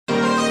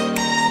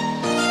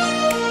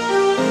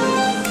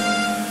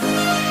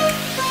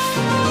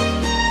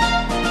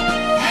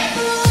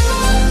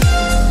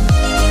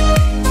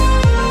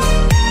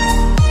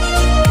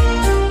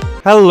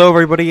Hello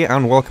everybody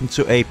and welcome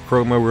to a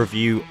promo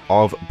review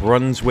of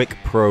Brunswick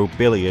Pro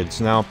Billiards.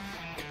 Now,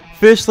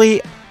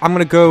 firstly, I'm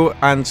going to go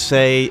and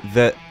say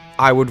that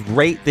I would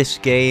rate this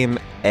game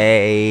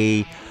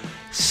a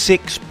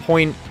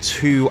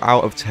 6.2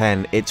 out of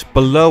 10. It's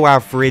below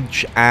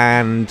average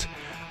and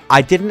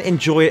I didn't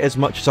enjoy it as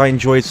much as I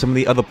enjoyed some of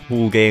the other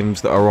pool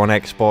games that are on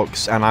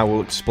Xbox, and I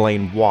will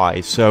explain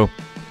why. So,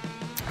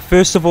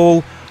 first of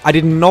all, I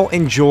did not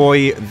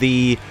enjoy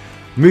the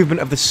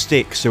movement of the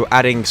stick, so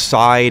adding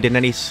side in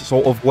any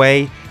sort of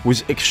way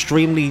was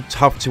extremely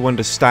tough to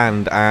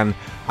understand, and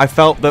I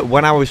felt that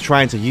when I was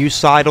trying to use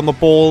side on the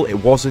ball, it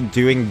wasn't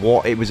doing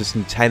what it was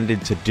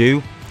intended to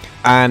do,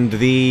 and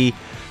the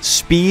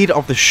speed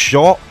of the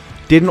shot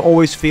didn't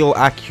always feel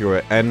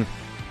accurate, and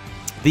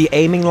the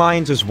aiming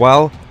lines as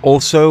well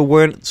also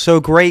weren't so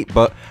great.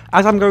 But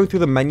as I'm going through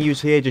the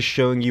menus here, just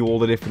showing you all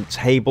the different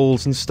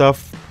tables and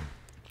stuff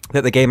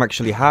that the game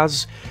actually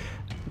has,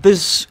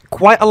 there's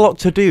quite a lot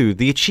to do.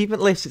 The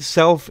achievement list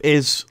itself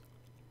is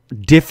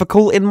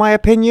difficult in my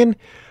opinion,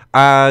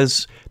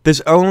 as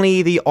there's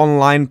only the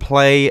online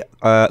play,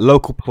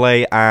 local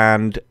play,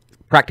 and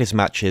practice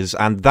matches,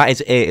 and that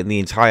is it in the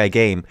entire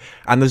game.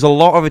 And there's a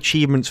lot of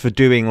achievements for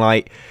doing,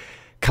 like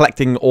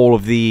collecting all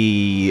of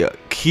the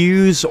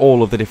cues,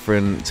 all of the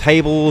different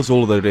tables,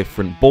 all of the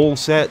different ball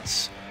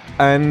sets,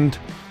 and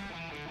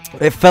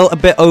it felt a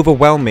bit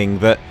overwhelming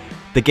that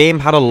the game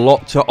had a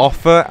lot to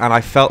offer, and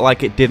I felt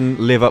like it didn't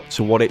live up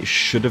to what it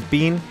should have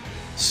been.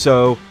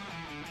 So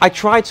I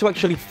tried to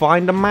actually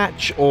find a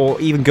match,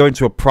 or even go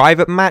into a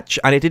private match,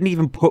 and it didn't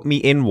even put me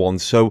in one.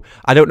 So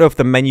I don't know if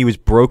the menu is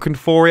broken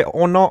for it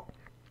or not,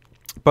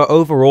 but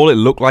overall it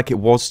looked like it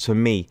was to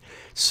me.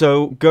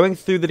 So going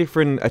through the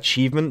different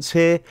achievements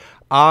here,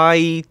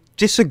 I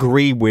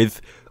disagree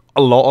with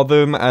a lot of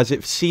them, as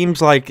it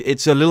seems like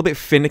it's a little bit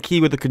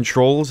finicky with the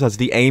controls, as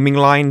the aiming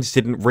lines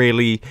didn't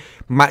really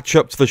match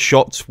up to the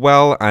shots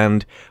well,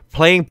 and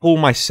playing pool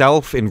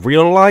myself in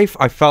real life,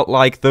 I felt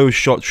like those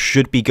shots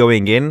should be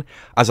going in,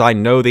 as I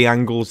know the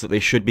angles that they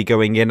should be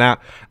going in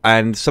at,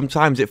 and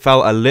sometimes it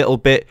felt a little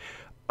bit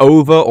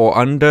over or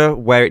under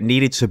where it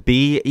needed to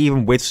be.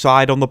 Even with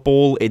side on the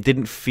ball, it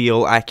didn't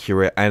feel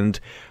accurate, and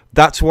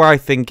that's where I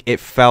think it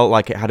felt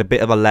like it had a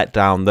bit of a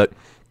letdown, that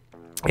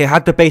it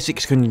had the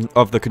basics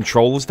of the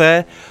controls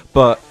there,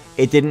 but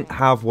it didn't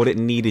have what it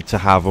needed to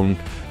have. And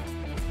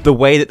the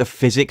way that the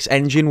physics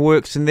engine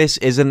works in this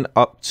isn't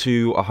up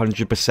to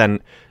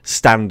 100%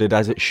 standard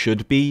as it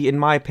should be, in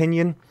my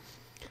opinion.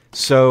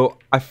 So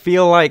I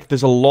feel like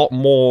there's a lot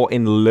more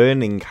in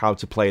learning how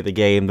to play the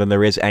game than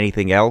there is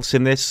anything else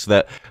in this.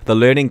 That the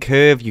learning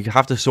curve, you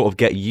have to sort of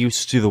get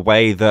used to the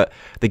way that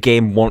the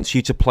game wants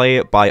you to play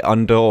it by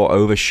under or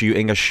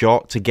overshooting a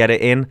shot to get it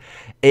in.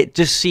 It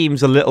just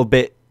seems a little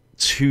bit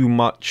too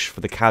much for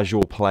the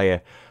casual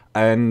player,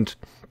 and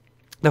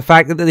the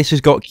fact that this has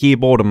got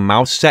keyboard and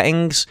mouse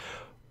settings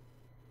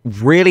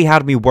really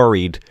had me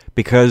worried,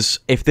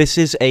 because if this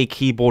is a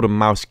keyboard and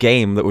mouse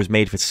game that was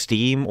made for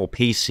Steam or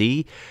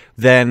PC,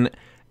 then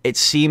it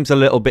seems a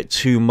little bit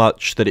too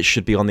much that it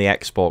should be on the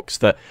Xbox,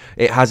 that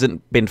it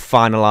hasn't been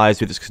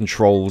finalized with its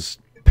controls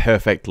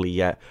perfectly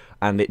yet,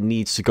 and it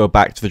needs to go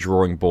back to the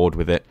drawing board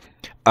with it.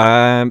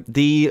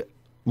 The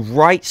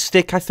right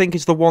stick, I think,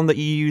 is the one that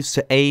you use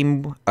to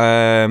aim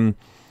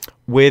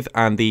with,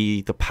 and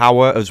the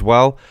power as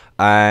well,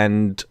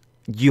 and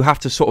you have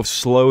to sort of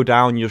slow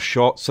down your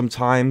shot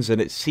sometimes,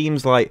 and it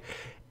seems like,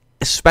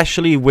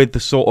 especially with the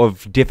sort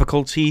of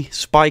difficulty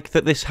spike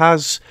that this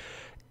has,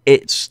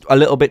 it's a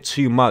little bit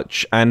too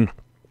much. And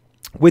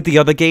with the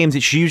other games,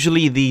 it's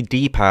usually the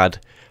D-pad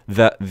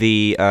that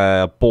the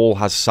ball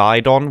has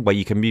side on, where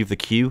you can move the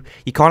cue.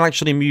 You can't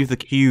actually move the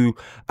cue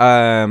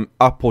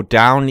up or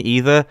down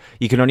either.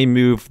 You can only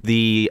move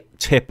the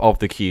tip of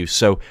the cue.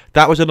 So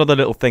that was another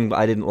little thing that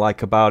I didn't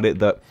like about it,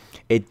 that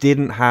it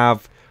didn't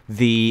have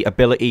the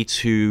ability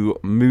to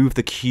move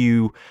the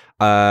cue,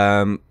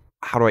 how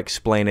do I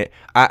explain it,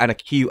 at an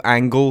acute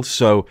angle.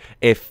 So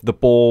if the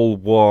ball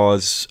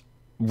was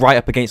right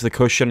up against the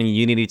cushion and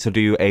you needed to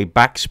do a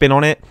backspin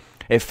on it,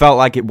 it felt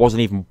like it wasn't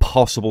even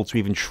possible to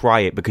even try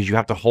it, because you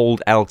have to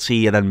hold LT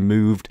and then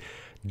moved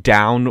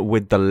down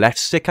with the left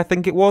stick, I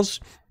think it was.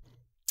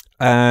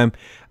 I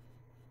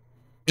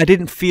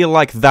didn't feel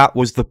like that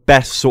was the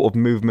best sort of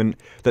movement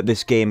that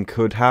this game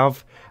could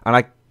have, and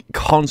I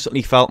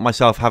constantly felt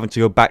myself having to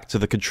go back to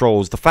the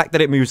controls. The fact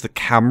that it moves the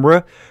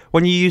camera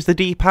when you use the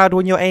D-pad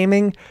when you're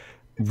aiming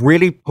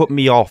really put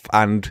me off,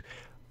 and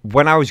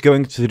when I was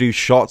going to do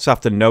shots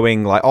after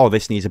knowing, like, oh,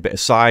 this needs a bit of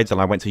sides,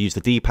 and I went to use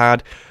the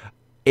D-pad,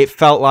 it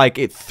felt like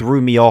it threw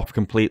me off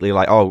completely.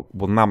 Like, oh,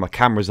 well, now my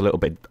camera's a little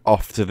bit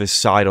off to this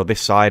side or this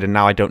side, and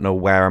now I don't know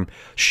where I'm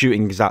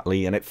shooting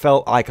exactly. And it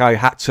felt like I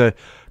had to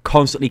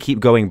constantly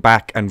keep going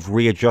back and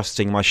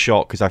readjusting my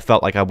shot, because I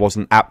felt like I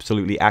wasn't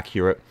absolutely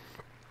accurate.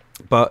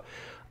 But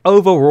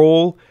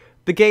overall,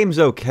 the game's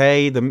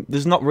okay.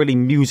 There's not really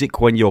music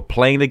when you're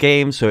playing the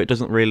game, so it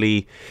doesn't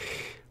really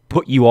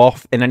put you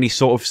off in any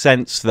sort of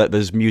sense that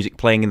there's music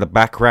playing in the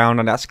background,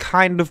 and that's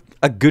kind of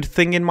a good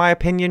thing in my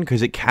opinion,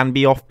 because it can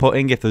be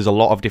off-putting if there's a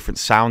lot of different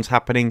sounds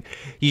happening.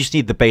 You just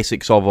need the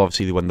basics of,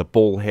 obviously, when the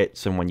ball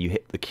hits and when you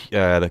hit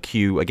the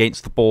cue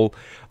against the ball.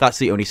 That's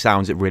the only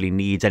sounds it really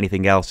needs.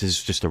 Anything else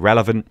is just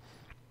irrelevant.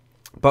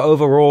 But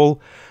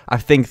overall, I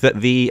think that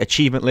the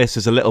achievement list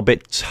is a little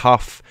bit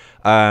tough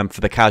for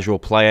the casual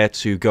player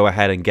to go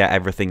ahead and get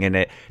everything in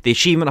it. The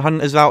achievement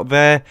hunters out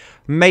there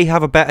may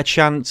have a better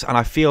chance, and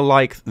I feel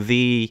like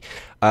the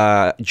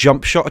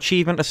jump shot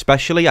achievement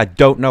especially, I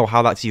don't know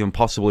how that's even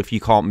possible if you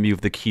can't move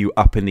the cue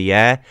up in the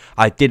air.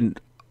 I didn't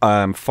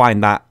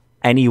find that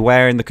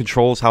anywhere in the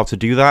controls how to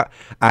do that,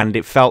 and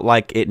it felt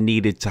like it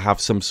needed to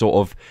have some sort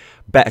of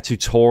better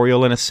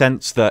tutorial in a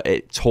sense that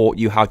it taught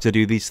you how to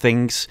do these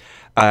things,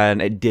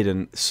 and it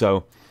didn't.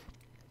 So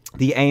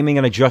the aiming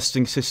and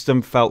adjusting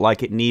system felt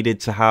like it needed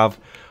to have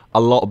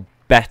a lot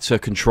better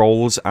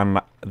controls,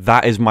 and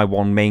that is my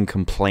one main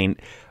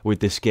complaint with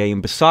this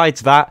game.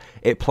 Besides that,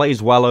 it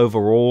plays well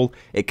overall.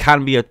 It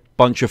can be a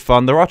bunch of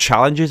fun. There are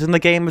challenges in the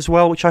game as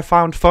well, which I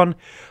found fun,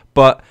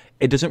 but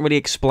it doesn't really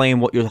explain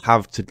what you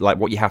have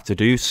to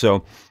do.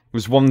 So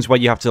there's ones where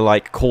you have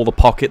to call the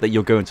pocket that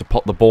you're going to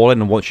put the ball in,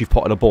 and once you've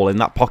put a ball in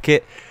that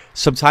pocket,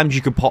 sometimes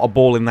you can put a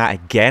ball in that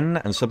again,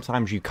 and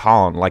sometimes you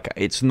can't.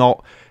 It's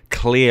not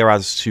clear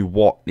as to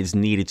what is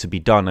needed to be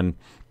done, and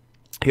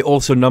it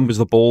also numbers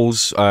the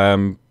balls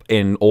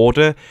in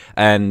order,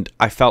 and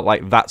I felt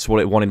like that's what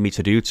it wanted me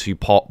to do, to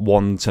pot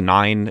 1 to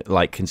 9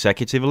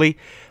 consecutively,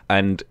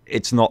 and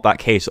it's not that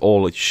case at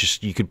all. It's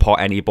just you could pot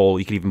any ball,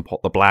 you could even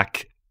pot the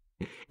black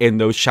in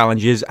those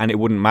challenges and it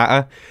wouldn't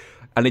matter.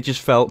 And it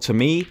just felt to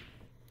me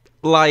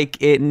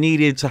like it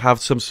needed to have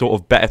some sort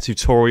of better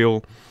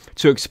tutorial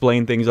to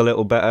explain things a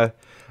little better.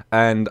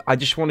 And I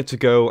just wanted to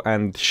go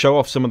and show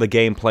off some of the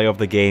gameplay of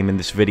the game in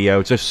this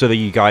video, just so that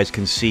you guys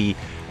can see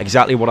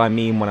exactly what I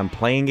mean when I'm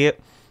playing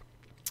it.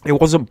 It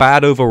wasn't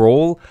bad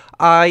overall.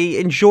 I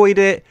enjoyed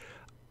it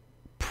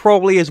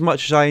probably as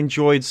much as I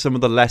enjoyed some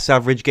of the less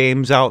average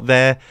games out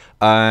there,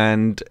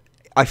 and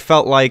I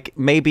felt like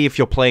maybe if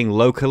you're playing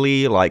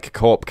locally, like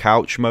co-op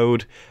couch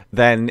mode,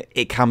 then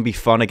it can be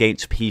fun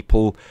against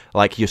people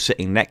like you're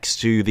sitting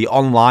next to. The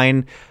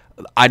online,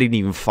 I didn't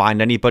even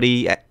find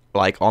anybody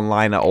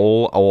online at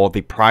all, or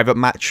the private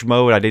match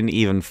mode, I didn't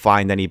even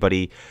find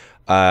anybody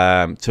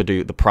to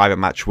do the private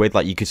match with.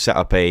 You could set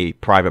up a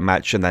private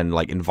match and then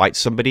invite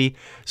somebody,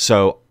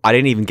 so I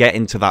didn't even get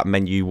into that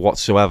menu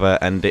whatsoever,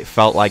 and it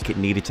felt like it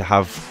needed to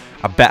have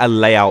a better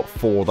layout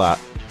for that.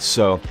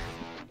 So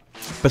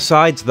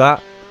besides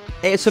that,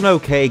 it's an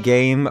okay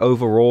game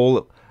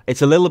overall.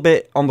 It's a little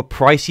bit on the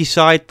pricey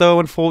side though,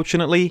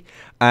 unfortunately,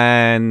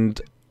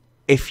 and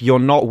if you're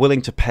not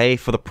willing to pay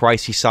for the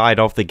pricey side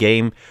of the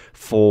game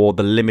for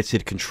the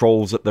limited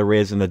controls that there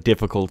is and the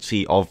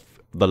difficulty of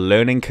the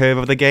learning curve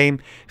of the game,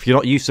 if you're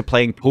not used to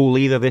playing pool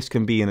either, this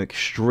can be an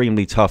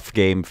extremely tough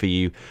game for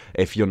you.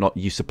 If you're not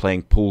used to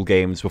playing pool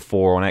games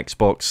before on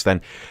Xbox,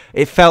 then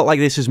it felt like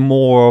this is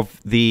more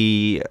of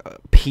the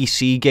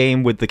PC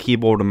game with the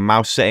keyboard and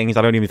mouse settings.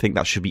 I don't even think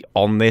that should be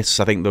on this.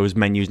 I think those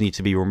menus need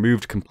to be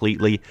removed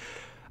completely.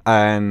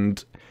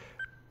 And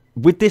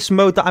with this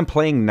mode that I'm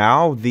playing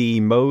now, the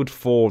mode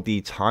for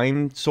the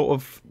time sort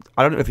of,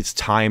 I don't know if it's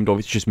timed or if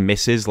it's just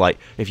misses.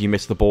 If you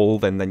miss the ball,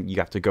 then you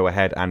have to go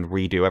ahead and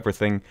redo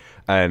everything.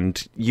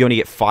 And you only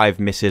get 5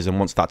 misses, and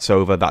once that's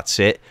over, that's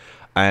it.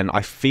 And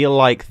I feel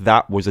like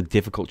that was a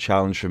difficult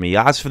challenge for me.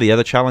 As for the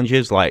other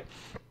challenges,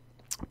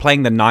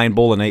 playing the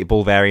 9-ball and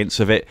 8-ball variants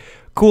of it,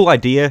 cool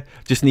idea,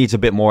 just needs a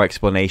bit more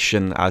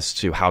explanation as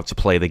to how to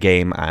play the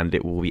game, and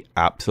it will be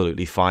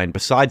absolutely fine.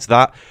 Besides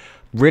that,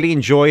 really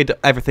enjoyed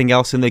everything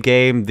else in the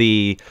game,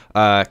 the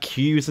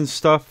cues and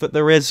stuff that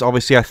there is.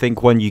 Obviously, I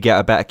think when you get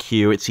a better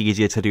cue, it's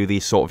easier to do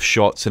these sort of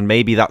shots, and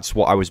maybe that's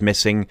what I was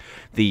missing,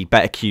 the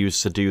better cues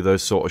to do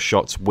those sort of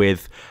shots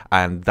with,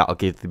 and that'll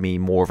give me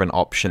more of an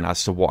option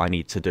as to what I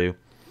need to do.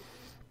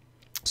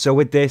 So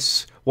with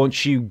this,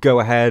 once you go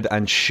ahead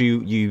and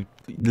shoot, you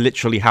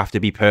literally have to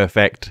be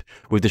perfect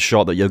with the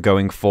shot that you're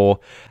going for.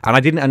 And I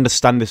didn't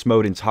understand this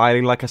mode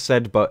entirely, like I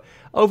said, but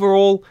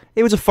overall,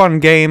 it was a fun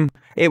game.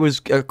 It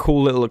was a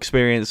cool little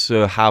experience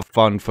to have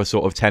fun for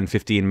sort of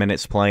 10-15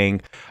 minutes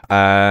playing.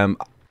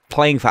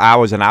 Playing for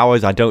hours and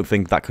hours, I don't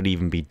think that could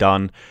even be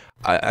done.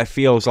 It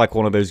feels like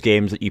one of those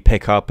games that you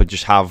pick up and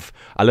just have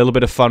a little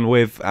bit of fun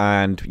with,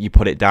 and you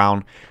put it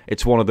down.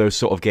 It's one of those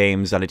sort of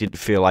games, and it didn't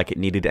feel like it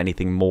needed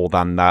anything more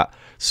than that.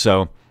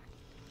 So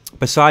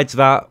besides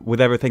that, with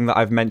everything that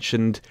I've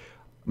mentioned,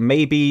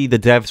 maybe the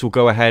devs will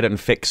go ahead and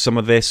fix some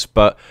of this,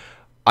 but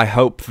I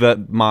hope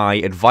that my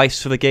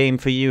advice for the game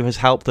for you has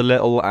helped a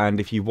little, and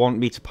if you want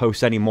me to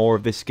post any more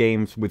of this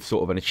game with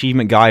sort of an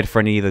achievement guide for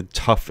any of the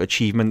tough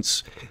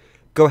achievements,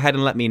 go ahead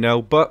and let me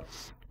know. But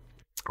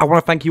I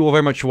want to thank you all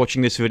very much for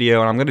watching this video,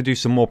 and I'm going to do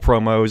some more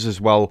promos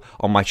as well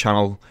on my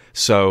channel,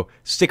 so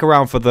stick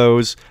around for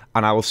those,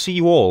 and I will see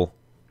you all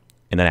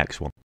in the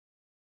next one.